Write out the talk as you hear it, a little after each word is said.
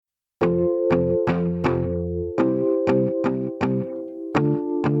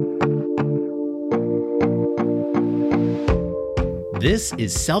This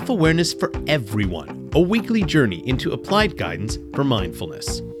is Self-Awareness for Everyone, a weekly journey into applied guidance for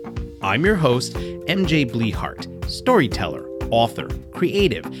mindfulness. I'm your host, MJ Bleehart, storyteller, author,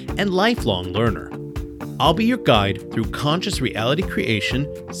 creative, and lifelong learner. I'll be your guide through conscious reality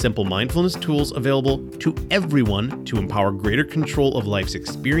creation, simple mindfulness tools available to everyone to empower greater control of life's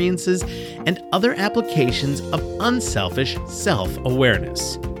experiences, and other applications of unselfish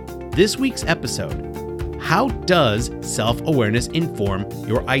self-awareness. This week's episode: how does self-awareness inform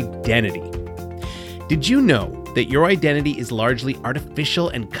your identity? Did you know that your identity is largely artificial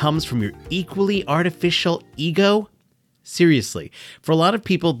and comes from your equally artificial ego? Seriously, for a lot of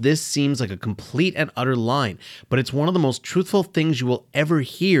people, this seems like a complete and utter lie, but it's one of the most truthful things you will ever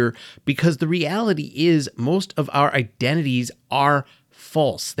hear, because the reality is most of our identities are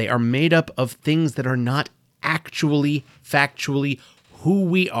false. They are made up of things that are not actually, factually who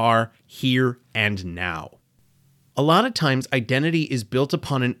we are here and now. A lot of times, identity is built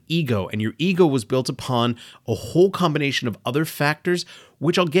upon an ego, and your ego was built upon a whole combination of other factors,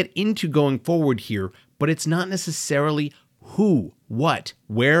 which I'll get into going forward here, but it's not necessarily who, what,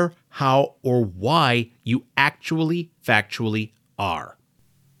 where, how, or why you actually, factually are.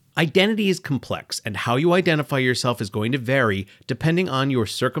 Identity is complex, and how you identify yourself is going to vary depending on your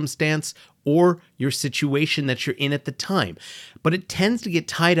circumstance or your situation that you're in at the time, but it tends to get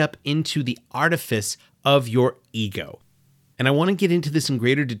tied up into the artifice of your ego. And I want to get into this in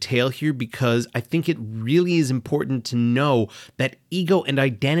greater detail here because I think it really is important to know that ego and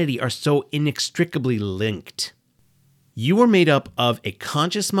identity are so inextricably linked. You are made up of a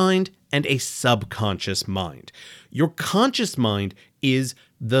conscious mind and a subconscious mind. Your conscious mind is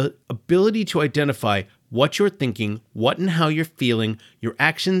the ability to identify what you're thinking, what and how you're feeling, your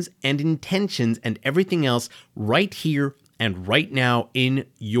actions and intentions, and everything else right here and right now in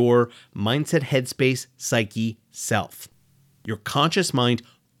your mindset, headspace, psyche, self. Your conscious mind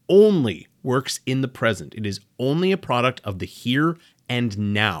only works in the present. It is only a product of the here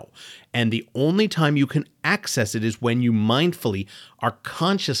and now. And the only time you can access it is when you mindfully are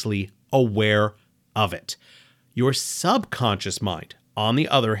consciously aware of it. Your subconscious mind, on the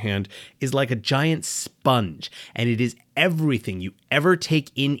other hand, is like a giant sponge, and it is everything you ever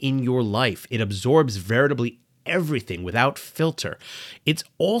take in your life. It absorbs veritably everything without filter. It's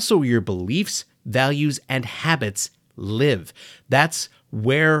also where your beliefs, values, and habits live. That's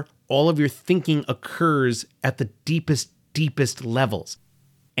where all of your thinking occurs at the deepest levels.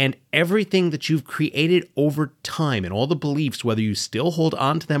 And everything that you've created over time and all the beliefs, whether you still hold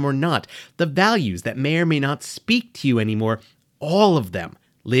on to them or not, the values that may or may not speak to you anymore, all of them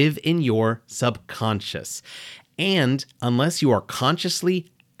live in your subconscious. And unless you are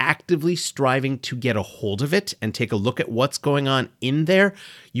consciously, actively striving to get a hold of it and take a look at what's going on in there,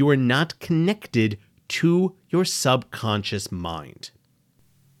 you are not connected to your subconscious mind.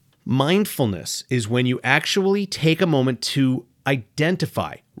 Mindfulness is when you actually take a moment to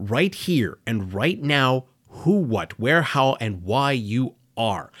identify right here and right now who, what, where, how, and why you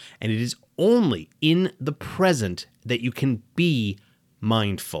are. And it is only in the present that you can be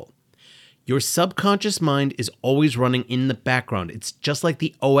mindful. Your subconscious mind is always running in the background. It's just like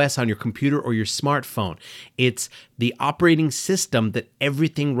the OS on your computer or your smartphone. It's the operating system that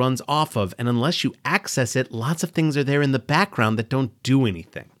everything runs off of. And unless you access it, lots of things are there in the background that don't do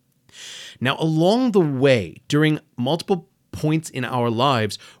anything. Now, along the way, during multiple points in our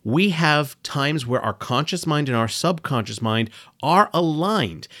lives, we have times where our conscious mind and our subconscious mind are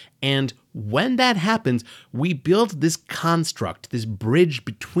aligned. And when that happens, we build this construct, this bridge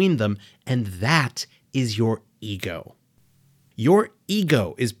between them, and that is your ego. Your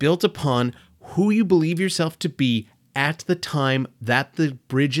ego is built upon who you believe yourself to be at the time that the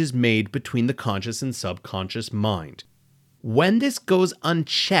bridge is made between the conscious and subconscious mind. When this goes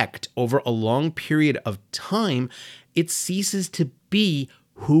unchecked over a long period of time, it ceases to be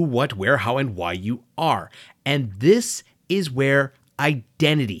who, what, where, how, and why you are. And this is where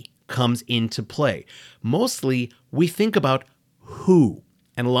identity comes into play. Mostly, we think about who,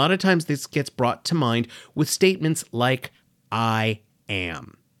 and a lot of times this gets brought to mind with statements like, I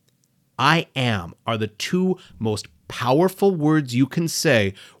am. I am are the two most powerful words you can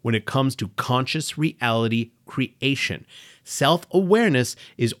say when it comes to conscious reality creation. Self-awareness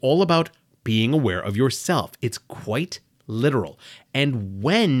is all about being aware of yourself. It's quite literal. And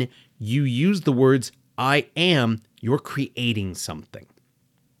when you use the words I am, you're creating something.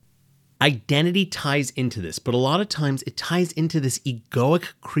 Identity ties into this, but a lot of times it ties into this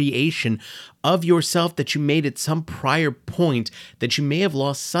egoic creation of yourself that you made at some prior point that you may have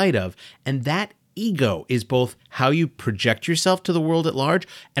lost sight of, and that ego is both how you project yourself to the world at large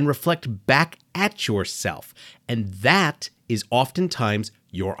and reflect back at yourself. And that is oftentimes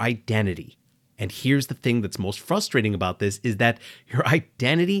your identity. And here's the thing that's most frustrating about this is that your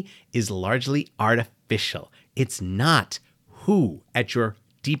identity is largely artificial. It's not who, at your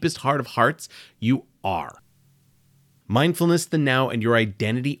deepest heart of hearts, you are. Mindfulness, the now, and your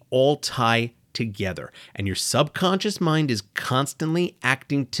identity all tie together. And your subconscious mind is constantly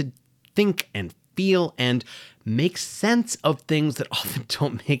acting to think and feel and make sense of things that often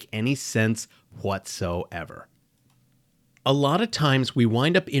don't make any sense whatsoever. A lot of times we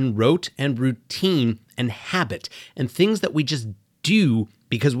wind up in rote and routine and habit and things that we just do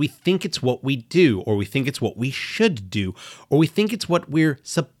because we think it's what we do, or we think it's what we should do, or we think it's what we're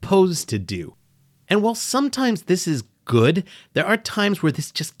supposed to do. And while sometimes this is good, there are times where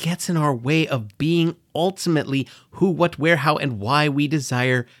this just gets in our way of being ultimately who, what, where, how, and why we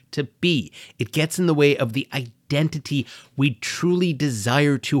desire to be. It gets in the way of the identity we truly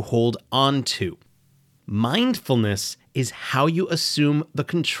desire to hold on to. Mindfulness is how you assume the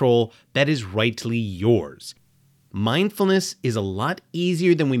control that is rightly yours. Mindfulness is a lot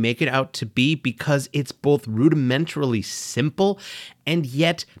easier than we make it out to be because it's both rudimentarily simple and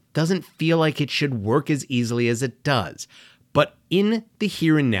yet doesn't feel like it should work as easily as it does. But in the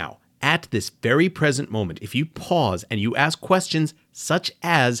here and now, at this very present moment, if you pause and you ask questions such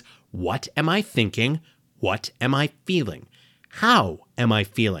as, what am I thinking? What am I feeling? How am I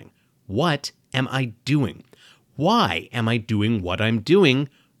feeling? What am I doing? Why am I doing what I'm doing?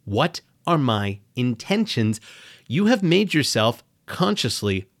 What are my intentions? You have made yourself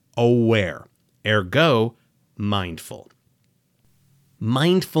consciously aware, ergo mindful.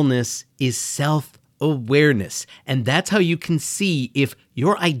 Mindfulness is self-awareness, and that's how you can see if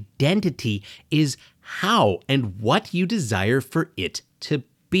your identity is how and what you desire for it to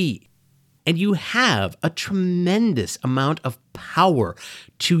be. And you have a tremendous amount of power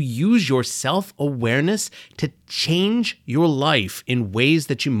to use your self-awareness to change your life in ways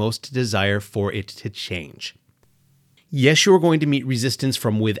that you most desire for it to change. Yes, you are going to meet resistance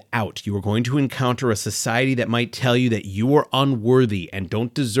from without. You are going to encounter a society that might tell you that you are unworthy and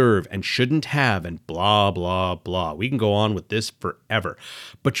don't deserve and shouldn't have and blah, blah, blah. We can go on with this forever.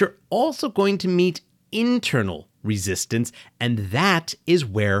 But you're also going to meet internal resistance, and that is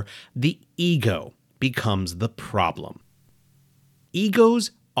where the ego becomes the problem.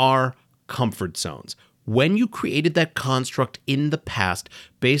 Egos are comfort zones. When you created that construct in the past,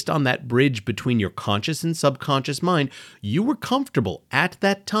 based on that bridge between your conscious and subconscious mind, you were comfortable at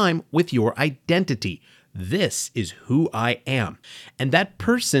that time with your identity. This is who I am. And that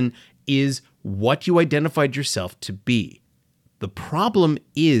person is what you identified yourself to be. The problem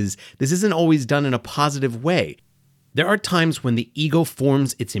is, this isn't always done in a positive way. There are times when the ego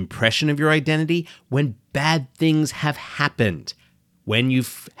forms its impression of your identity when bad things have happened. When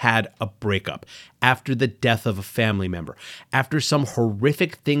you've had a breakup, after the death of a family member, after some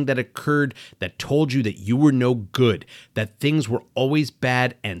horrific thing that occurred that told you that you were no good, that things were always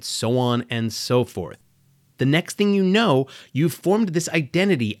bad, and so on and so forth. The next thing you know, you've formed this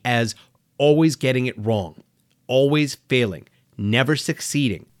identity as always getting it wrong, always failing, never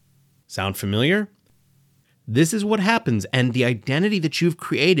succeeding. Sound familiar? This is what happens, and the identity that you've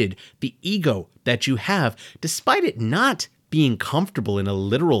created, the ego that you have, despite it not being comfortable in a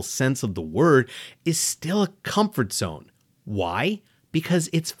literal sense of the word, is still a comfort zone. Why? Because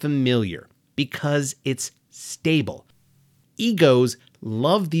it's familiar, because it's stable. Egos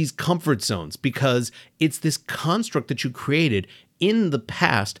love these comfort zones because it's this construct that you created in the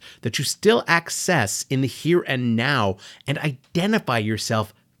past that you still access in the here and now and identify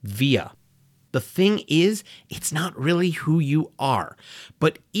yourself via. The thing is, it's not really who you are,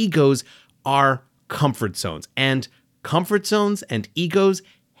 but egos are comfort zones, and comfort zones and egos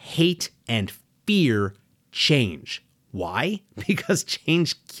hate and fear change. Why? Because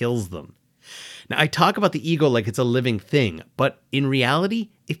change kills them. Now, I talk about the ego like it's a living thing, but in reality,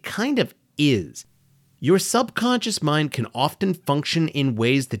 it kind of is. Your subconscious mind can often function in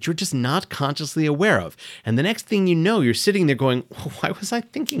ways that you're just not consciously aware of. And the next thing you know, you're sitting there going, why was I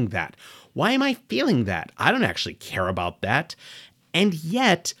thinking that? Why am I feeling that? I don't actually care about that. And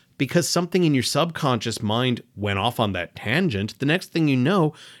yet, because something in your subconscious mind went off on that tangent, the next thing you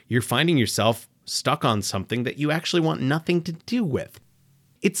know, you're finding yourself stuck on something that you actually want nothing to do with.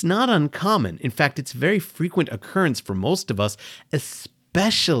 It's not uncommon. In fact, it's a very frequent occurrence for most of us,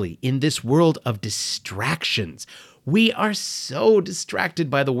 especially in this world of distractions. We are so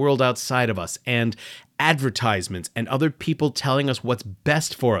distracted by the world outside of us and advertisements and other people telling us what's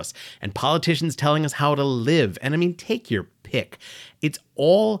best for us and politicians telling us how to live. And I mean, take your pick. It's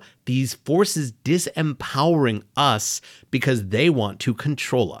all these forces disempowering us because they want to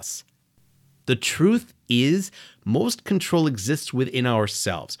control us. The truth is, most control exists within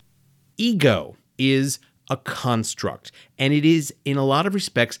ourselves. Ego is a construct, and it is, in a lot of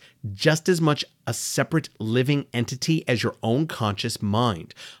respects, just as much a separate living entity as your own conscious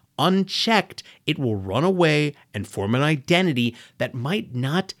mind. Unchecked, it will run away and form an identity that might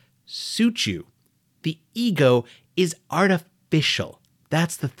not suit you. The ego is artificial.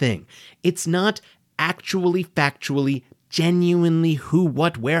 That's the thing. It's not actually, factually, genuinely who,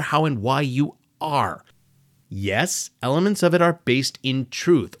 what, where, how, and why you are. Yes, elements of it are based in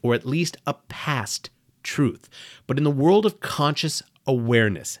truth, or at least a past truth. But in the world of conscious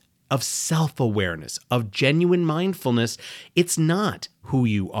awareness, of self-awareness, of genuine mindfulness, it's not who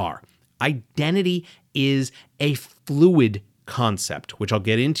you are. Identity is a fluid concept, which I'll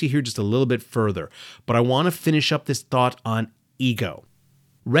get into here just a little bit further. But I want to finish up this thought on ego.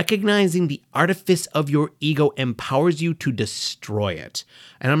 Recognizing the artifice of your ego empowers you to destroy it.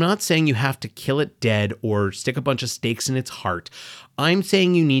 And I'm not saying you have to kill it dead or stick a bunch of stakes in its heart. I'm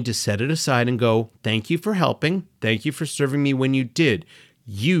saying you need to set it aside and go, thank you for helping. Thank you for serving me when you did.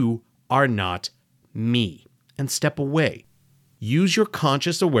 You are not me. And step away. Use your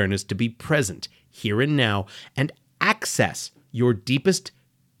conscious awareness to be present here and now and access your deepest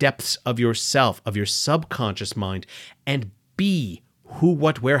depths of yourself, of your subconscious mind, and be who,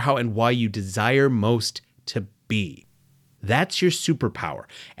 what, where, how, and why you desire most to be. That's your superpower.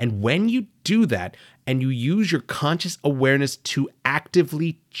 And when you do that and you use your conscious awareness to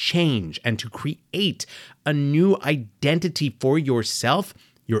actively change and to create a new identity for yourself,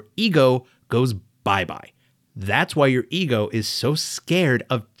 your ego goes bye-bye. That's why your ego is so scared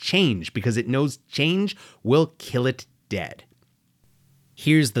of change, because it knows change will kill it dead.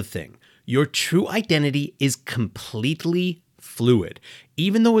 Here's the thing. Your true identity is completely fluid.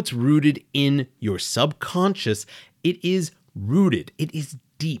 Even though it's rooted in your subconscious, it is rooted, it is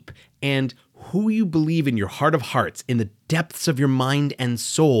deep, and who you believe in your heart of hearts, in the depths of your mind and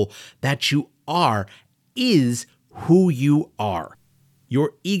soul that you are, is who you are.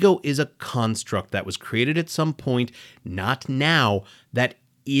 Your ego is a construct that was created at some point, not now, that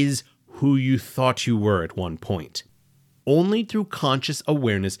is who you thought you were at one point. Only through conscious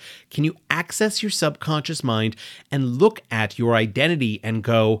awareness can you access your subconscious mind and look at your identity and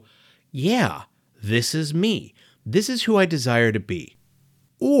go, yeah, this is me. This is who I desire to be.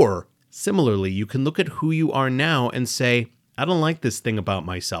 Or, similarly, you can look at who you are now and say, I don't like this thing about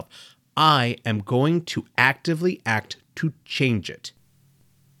myself. I am going to actively act to change it.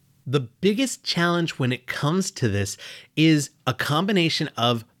 The biggest challenge when it comes to this is a combination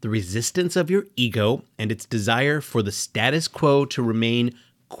of the resistance of your ego and its desire for the status quo to remain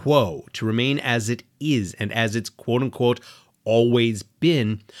as it is and as it's quote-unquote always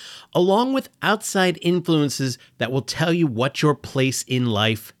been, along with outside influences that will tell you what your place in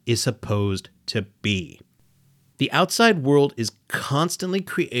life is supposed to be. The outside world is constantly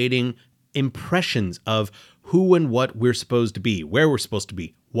creating impressions of who and what we're supposed to be, where we're supposed to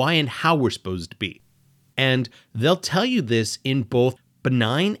be, why and how we're supposed to be. And they'll tell you this in both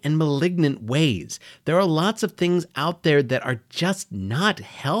benign and malignant ways. There are lots of things out there that are just not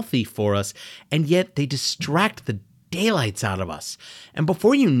healthy for us, and yet they distract the daylights out of us. And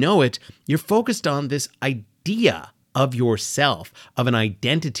before you know it, you're focused on this idea of yourself, of an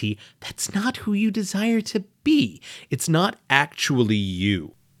identity that's not who you desire to be. It's not actually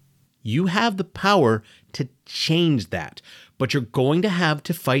you. You have the power to change that, but you're going to have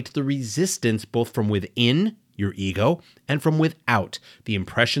to fight the resistance both from within your ego and from without the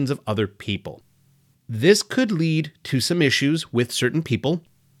impressions of other people. This could lead to some issues with certain people.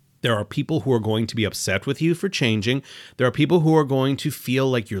 There are people who are going to be upset with you for changing. There are people who are going to feel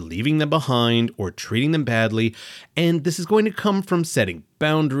like you're leaving them behind or treating them badly. And this is going to come from setting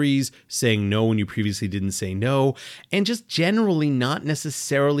boundaries, saying no when you previously didn't say no, and just generally not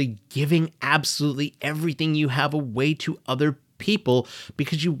necessarily giving absolutely everything you have away to other people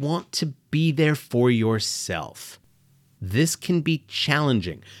because you want to be there for yourself. This can be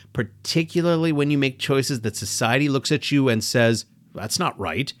challenging, particularly when you make choices that society looks at you and says, that's not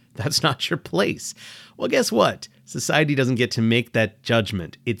right. That's not your place. Well, guess what? Society doesn't get to make that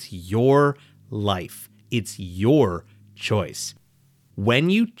judgment. It's your life. It's your choice. When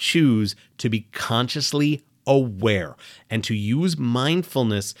you choose to be consciously aware and to use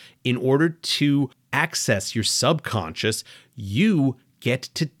mindfulness in order to access your subconscious, you get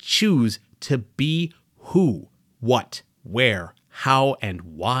to choose to be who, what, where, how, and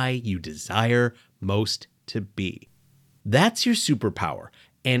why you desire most to be. That's your superpower.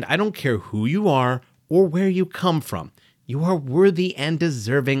 And I don't care who you are or where you come from. You are worthy and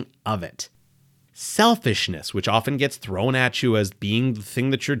deserving of it. Selfishness, which often gets thrown at you as being the thing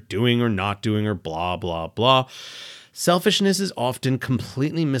that you're doing or not doing or blah, blah, blah. Selfishness is often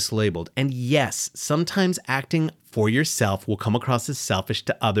completely mislabeled. And yes, sometimes acting for yourself will come across as selfish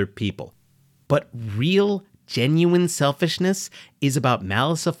to other people. But real, genuine selfishness is about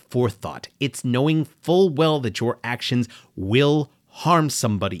malice aforethought. It's knowing full well that your actions will harm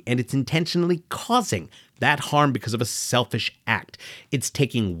somebody, and it's intentionally causing that harm because of a selfish act. It's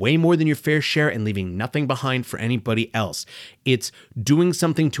taking way more than your fair share and leaving nothing behind for anybody else. It's doing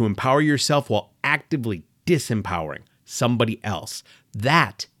something to empower yourself while actively disempowering somebody else.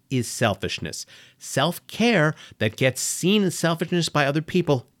 That is selfishness. Self-care that gets seen as selfishness by other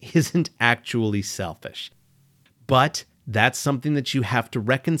people isn't actually selfish. But that's something that you have to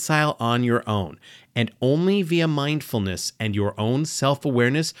reconcile on your own. And only via mindfulness and your own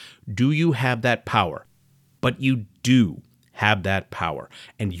self-awareness do you have that power. But you do have that power.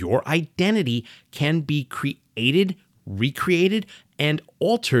 And your identity can be created, recreated, and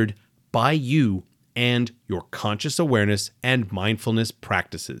altered by you and your conscious awareness and mindfulness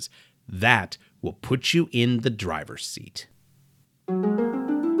practices. That will put you in the driver's seat.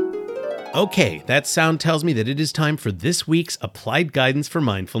 Okay, that sound tells me that it is time for this week's Applied Guidance for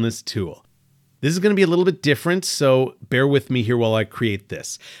Mindfulness tool. This is going to be a little bit different, so bear with me here while I create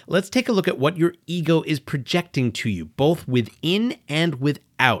this. Let's take a look at what your ego is projecting to you, both within and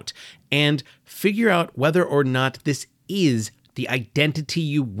without, and figure out whether or not this is the identity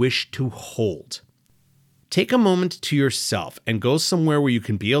you wish to hold. Take a moment to yourself and go somewhere where you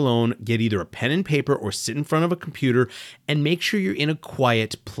can be alone, get either a pen and paper or sit in front of a computer, and make sure you're in a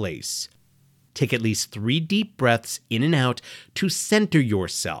quiet place. Take at least 3 deep breaths in and out to center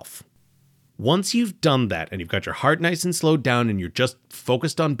yourself. Once you've done that and you've got your heart nice and slowed down and you're just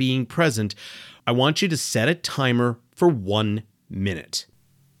focused on being present, I want you to set a timer for 1 minute.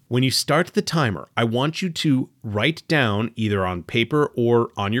 When you start the timer, I want you to write down, either on paper or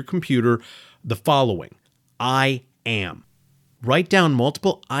on your computer, the following: I am. Write down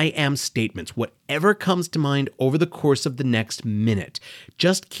multiple I am statements, whatever comes to mind over the course of the next minute.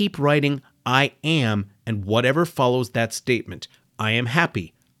 Just keep writing I am and whatever follows that statement. I am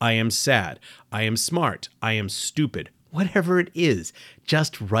happy. I am sad. I am smart. I am stupid. Whatever it is,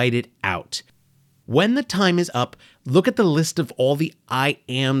 just write it out. When the time is up, look at the list of all the I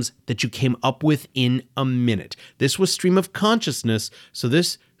ams that you came up with in a minute. This was stream of consciousness, so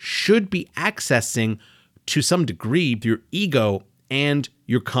this should be accessing to some degree your ego and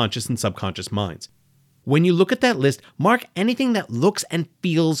your conscious and subconscious minds. When you look at that list, mark anything that looks and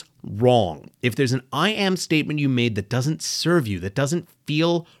feels wrong. If there's an I am statement you made that doesn't serve you, that doesn't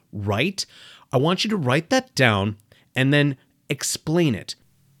feel right, I want you to write that down and then explain it.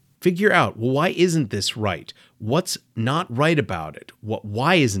 Figure out, well, why isn't this right? What's not right about it?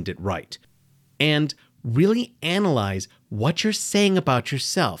 Why isn't it right? And really analyze what you're saying about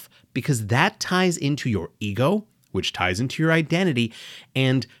yourself, because that ties into your ego, which ties into your identity,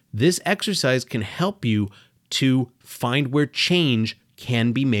 and this exercise can help you to find where change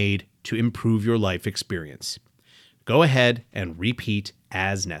can be made to improve your life experience. Go ahead and repeat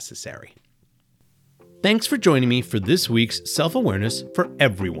as necessary. Thanks for joining me for this week's Self-Awareness for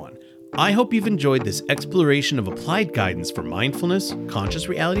Everyone. I hope you've enjoyed this exploration of applied guidance for mindfulness, conscious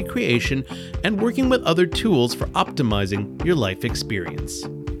reality creation, and working with other tools for optimizing your life experience.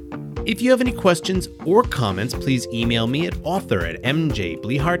 If you have any questions or comments, please email me at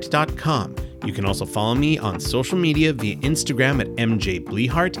author@mjblehart.com. You can also follow me on social media via Instagram at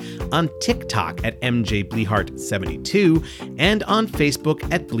mjblehart, on TikTok at mjblehart72, and on Facebook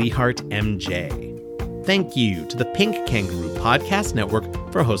at blehartmj. Thank you to the Pink Kangaroo Podcast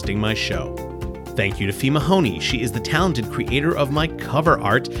Network for hosting my show. Thank you to Fee Mahoney. She is the talented creator of my cover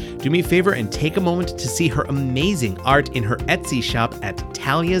art. Do me a favor and take a moment to see her amazing art in her Etsy shop at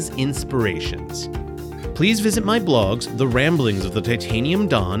Talia's Inspirations. Please visit my blogs, The Ramblings of the Titanium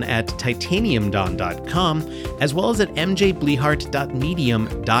Dawn, at titaniumdawn.com, as well as at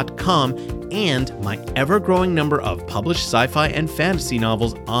mjblehart.medium.com, and my ever-growing number of published sci-fi and fantasy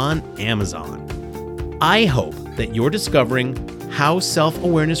novels on Amazon. I hope that you're discovering how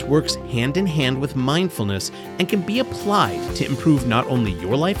self-awareness works hand in hand with mindfulness and can be applied to improve not only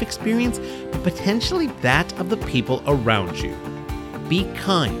your life experience, but potentially that of the people around you. Be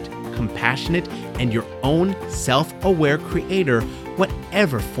kind, compassionate, and your own self-aware creator,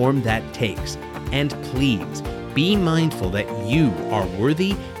 whatever form that takes. And please be mindful that you are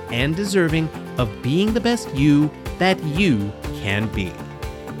worthy and deserving of being the best you that you can be.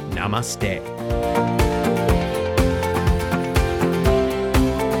 Namaste.